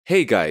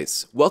Hey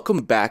guys,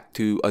 welcome back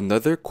to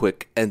another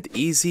quick and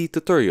easy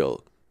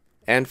tutorial.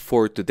 And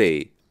for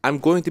today, I'm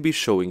going to be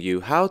showing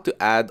you how to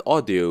add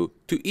audio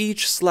to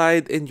each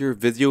slide in your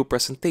video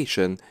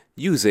presentation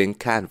using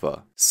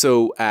Canva.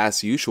 So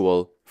as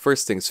usual,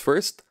 first things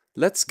first,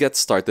 let's get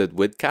started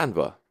with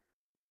Canva.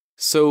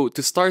 So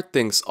to start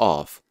things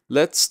off,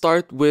 let's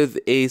start with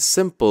a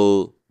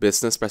simple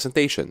business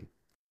presentation.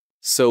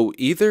 So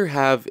either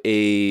have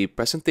a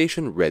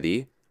presentation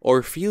ready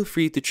or feel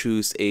free to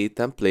choose a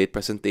template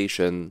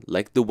presentation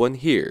like the one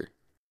here.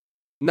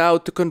 Now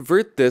to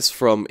convert this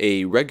from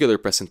a regular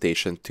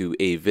presentation to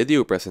a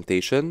video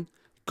presentation,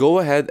 go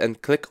ahead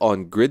and click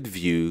on Grid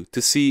View to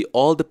see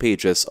all the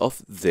pages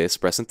of this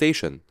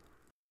presentation.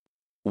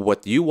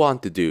 What you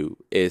want to do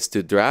is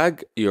to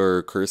drag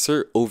your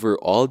cursor over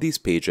all these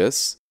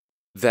pages,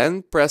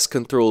 then press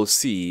Ctrl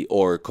C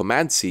or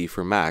Command C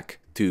for Mac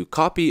to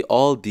copy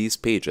all these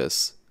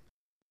pages.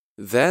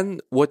 Then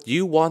what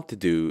you want to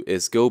do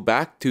is go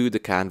back to the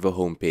Canva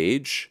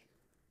homepage,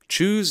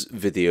 choose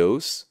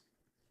Videos,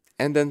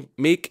 and then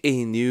make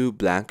a new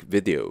blank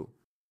video.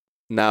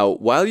 Now,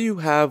 while you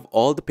have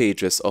all the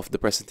pages of the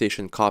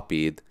presentation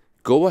copied,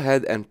 go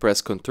ahead and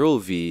press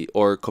Ctrl V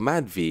or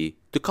Command V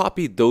to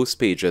copy those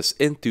pages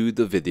into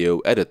the video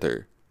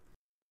editor.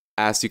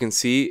 As you can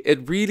see,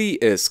 it really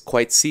is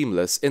quite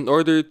seamless in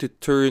order to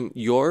turn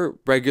your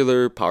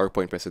regular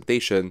PowerPoint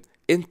presentation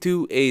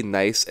into a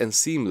nice and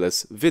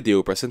seamless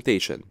video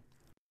presentation.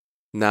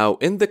 Now,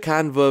 in the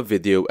Canva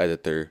video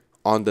editor,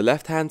 on the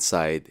left-hand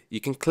side,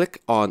 you can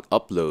click on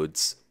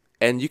Uploads,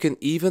 and you can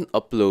even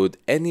upload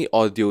any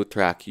audio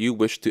track you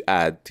wish to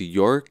add to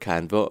your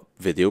Canva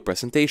video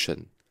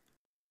presentation.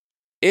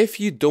 If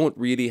you don't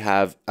really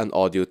have an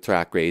audio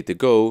track ready to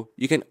go,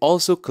 you can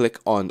also click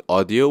on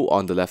Audio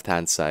on the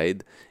left-hand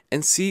side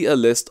and see a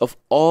list of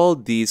all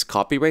these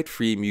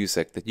copyright-free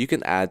music that you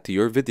can add to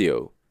your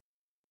video.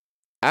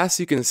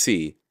 As you can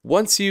see,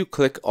 once you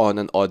click on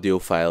an audio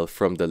file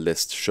from the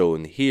list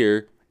shown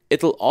here,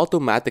 it'll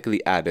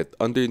automatically add it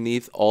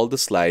underneath all the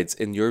slides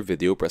in your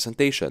video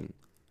presentation.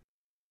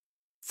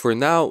 For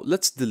now,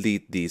 let's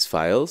delete these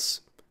files.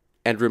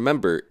 And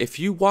remember, if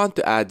you want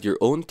to add your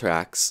own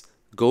tracks,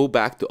 go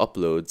back to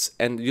Uploads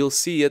and you'll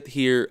see it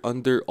here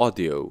under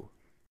Audio.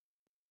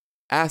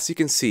 As you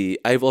can see,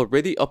 I've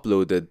already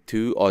uploaded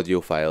 2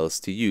 audio files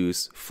to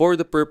use for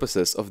the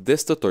purposes of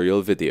this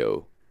tutorial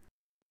video.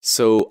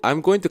 So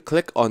I'm going to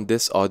click on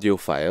this audio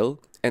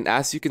file, and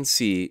as you can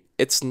see,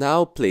 it's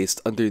now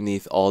placed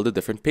underneath all the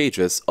different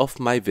pages of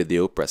my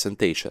video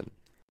presentation.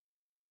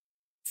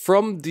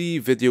 From the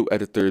video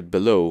editor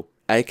below,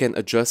 I can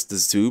adjust the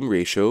zoom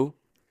ratio,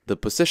 the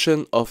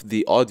position of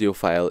the audio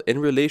file in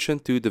relation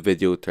to the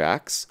video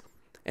tracks,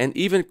 and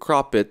even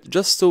crop it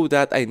just so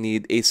that I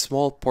need a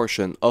small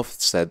portion of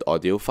said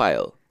audio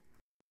file.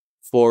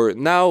 For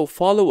now,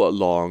 follow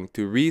along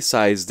to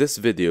resize this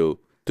video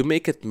to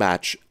make it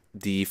match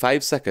the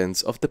 5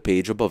 seconds of the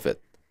page above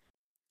it.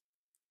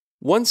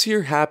 Once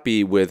you're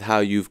happy with how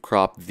you've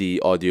cropped the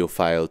audio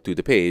file to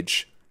the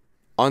page,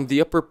 on the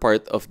upper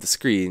part of the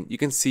screen you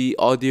can see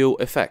Audio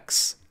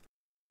Effects.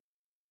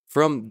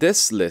 From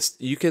this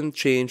list, you can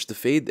change the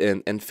fade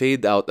in and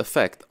fade out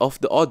effect of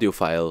the audio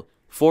file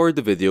for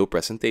the video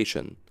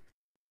presentation.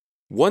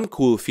 One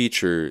cool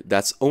feature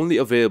that's only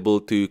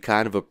available to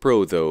Canva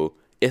Pro though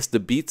is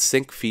the Beat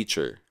Sync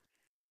feature.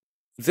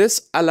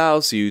 This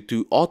allows you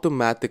to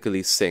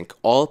automatically sync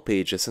all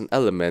pages and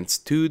elements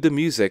to the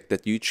music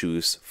that you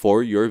choose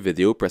for your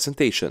video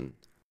presentation.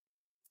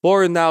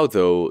 For now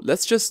though,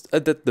 let's just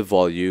edit the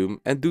volume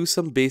and do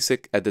some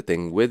basic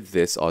editing with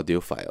this audio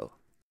file.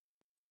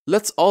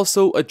 Let's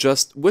also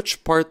adjust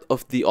which part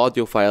of the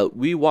audio file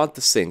we want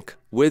to sync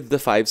with the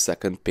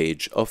 5-second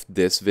page of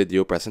this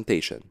video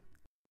presentation.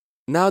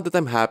 Now that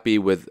I'm happy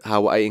with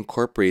how I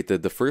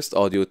incorporated the first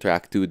audio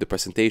track to the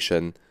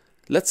presentation,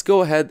 let's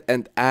go ahead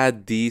and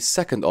add the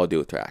second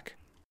audio track.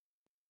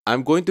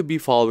 I'm going to be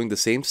following the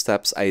same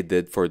steps I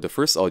did for the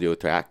first audio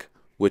track,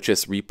 which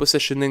is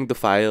repositioning the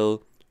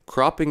file,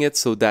 cropping it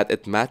so that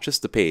it matches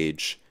the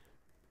page,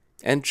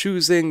 and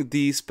choosing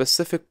the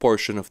specific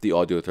portion of the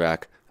audio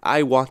track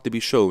I want to be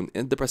shown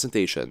in the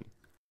presentation.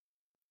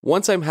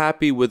 Once I'm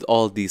happy with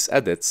all these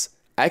edits,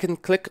 I can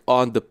click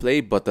on the play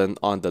button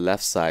on the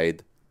left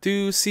side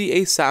to see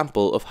a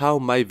sample of how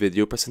my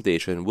video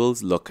presentation will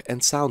look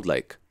and sound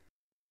like.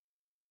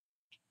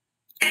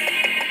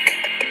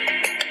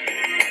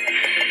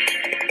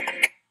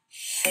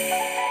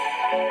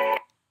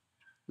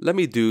 Let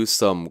me do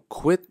some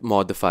quick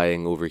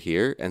modifying over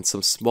here and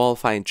some small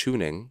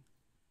fine-tuning.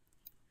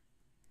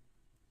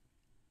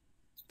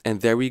 And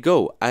there we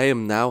go. I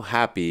am now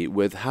happy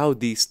with how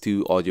these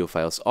 2 audio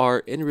files are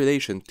in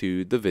relation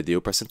to the video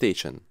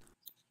presentation.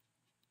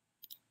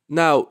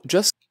 Now,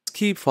 just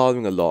keep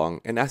following along,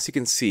 and as you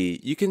can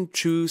see, you can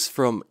choose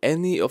from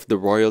any of the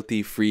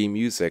royalty-free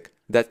music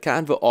that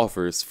Canva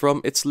offers from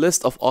its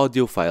list of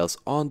audio files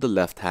on the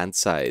left-hand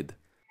side.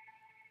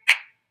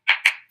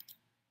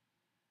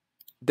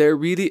 There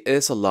really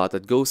is a lot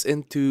that goes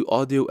into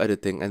audio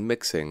editing and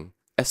mixing,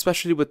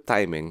 especially with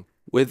timing,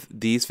 with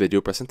these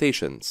video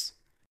presentations.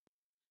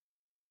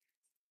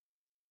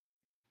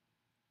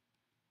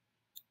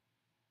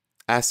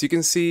 As you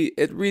can see,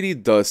 it really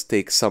does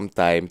take some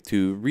time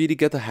to really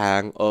get a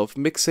hang of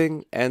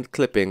mixing and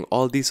clipping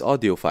all these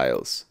audio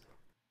files.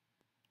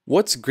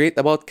 What's great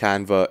about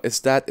Canva is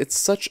that it's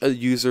such a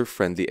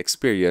user-friendly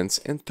experience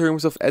in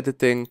terms of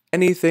editing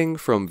anything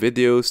from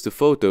videos to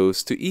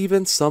photos to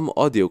even some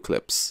audio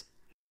clips.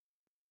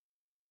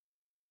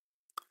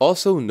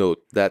 Also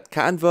note that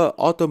Canva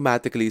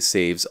automatically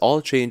saves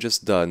all changes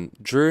done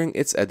during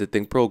its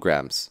editing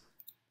programs.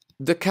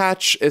 The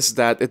catch is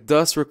that it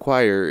does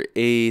require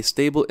a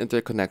stable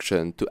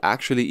interconnection to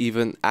actually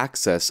even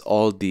access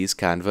all these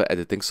Canva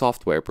editing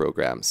software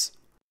programs.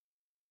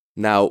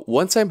 Now,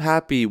 once I'm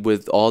happy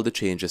with all the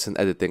changes and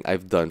editing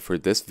I've done for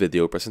this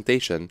video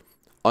presentation,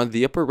 on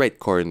the upper right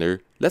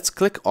corner, let's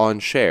click on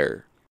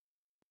Share.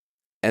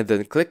 And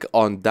then click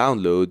on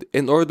Download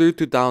in order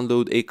to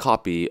download a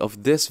copy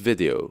of this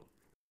video.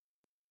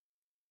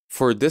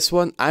 For this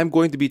one, I'm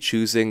going to be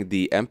choosing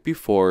the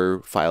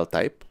MP4 file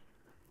type,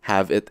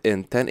 have it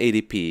in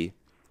 1080p,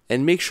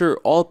 and make sure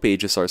all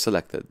pages are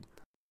selected.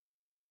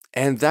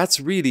 And that's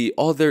really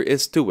all there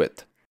is to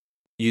it.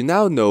 You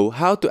now know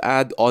how to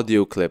add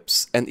audio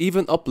clips and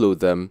even upload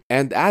them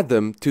and add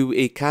them to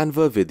a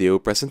Canva video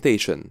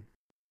presentation.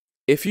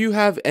 If you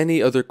have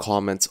any other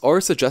comments or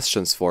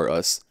suggestions for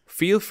us,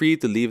 feel free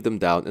to leave them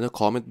down in a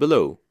comment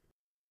below.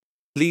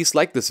 Please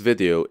like this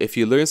video if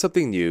you learned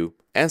something new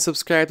and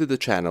subscribe to the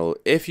channel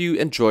if you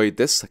enjoyed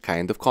this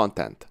kind of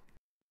content.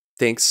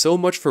 Thanks so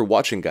much for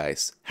watching,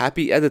 guys.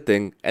 Happy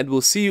editing, and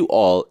we'll see you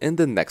all in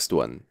the next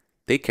one.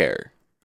 Take care.